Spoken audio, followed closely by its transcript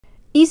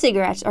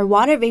E-cigarettes are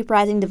water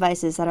vaporizing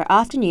devices that are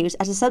often used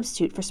as a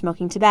substitute for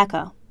smoking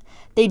tobacco.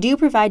 They do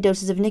provide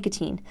doses of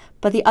nicotine,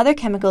 but the other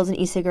chemicals in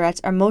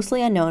e-cigarettes are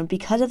mostly unknown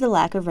because of the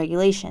lack of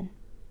regulation.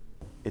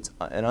 It's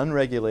an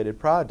unregulated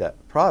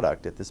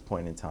product at this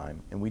point in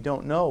time, and we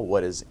don't know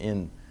what is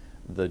in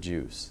the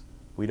juice.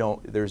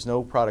 There's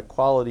no product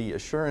quality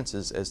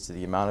assurances as to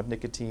the amount of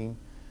nicotine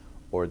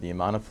or the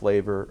amount of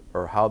flavor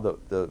or how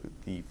the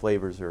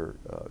flavors are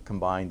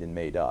combined and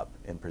made up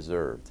and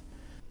preserved.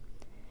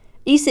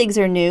 E-cigs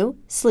are new,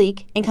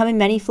 sleek, and come in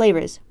many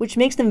flavors, which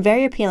makes them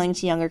very appealing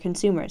to younger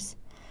consumers.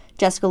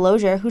 Jessica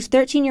Lozier, whose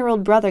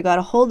 13-year-old brother got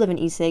a hold of an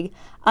e-cig,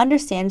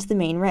 understands the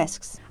main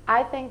risks.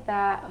 I think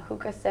that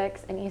hookah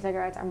sticks and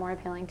e-cigarettes are more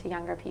appealing to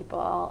younger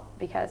people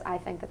because I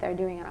think that they're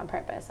doing it on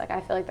purpose. Like, I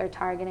feel like they're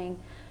targeting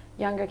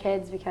younger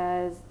kids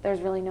because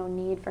there's really no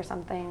need for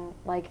something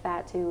like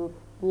that to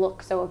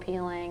look so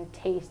appealing,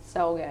 taste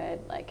so good.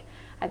 Like,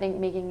 I think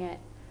making it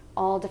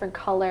all different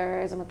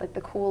colors and with like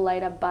the cool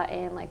light up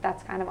button, like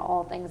that's kind of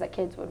all things that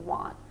kids would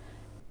want.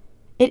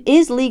 It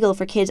is legal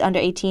for kids under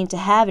 18 to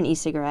have an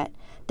e-cigarette.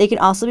 They can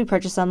also be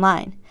purchased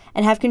online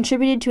and have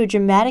contributed to a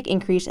dramatic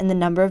increase in the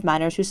number of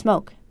minors who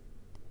smoke.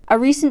 A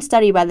recent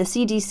study by the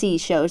CDC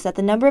shows that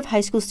the number of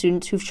high school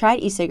students who've tried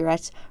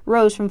e-cigarettes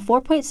rose from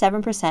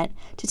 4.7%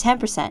 to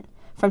 10%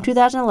 from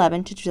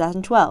 2011 to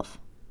 2012.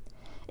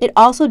 It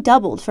also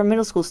doubled for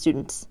middle school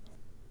students,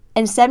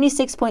 and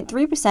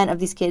 76.3% of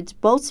these kids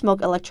both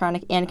smoke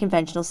electronic and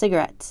conventional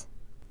cigarettes.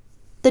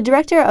 The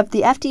director of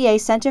the FDA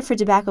Center for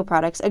Tobacco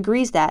Products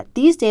agrees that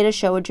these data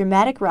show a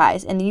dramatic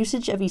rise in the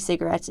usage of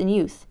e-cigarettes in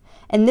youth,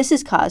 and this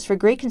is cause for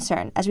great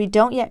concern as we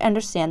don't yet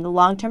understand the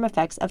long-term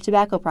effects of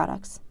tobacco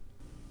products.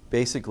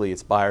 Basically,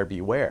 it's buyer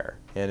beware,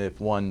 and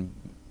if one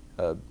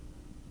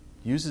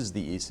uses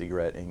the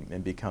e-cigarette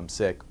and becomes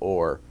sick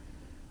or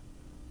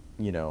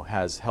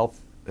has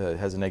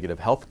a negative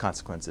health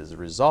consequence as a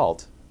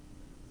result,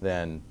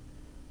 then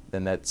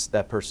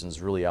that person's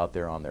really out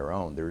there on their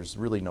own. There's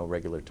really no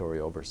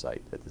regulatory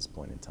oversight at this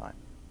point in time.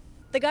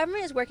 The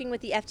government is working with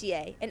the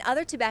FDA and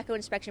other tobacco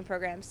inspection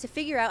programs to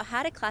figure out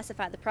how to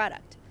classify the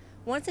product.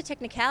 Once the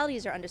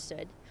technicalities are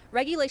understood,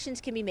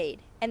 regulations can be made,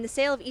 and the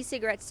sale of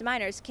e-cigarettes to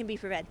minors can be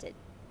prevented.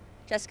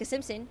 Jessica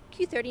Simpson,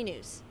 Q30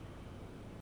 News.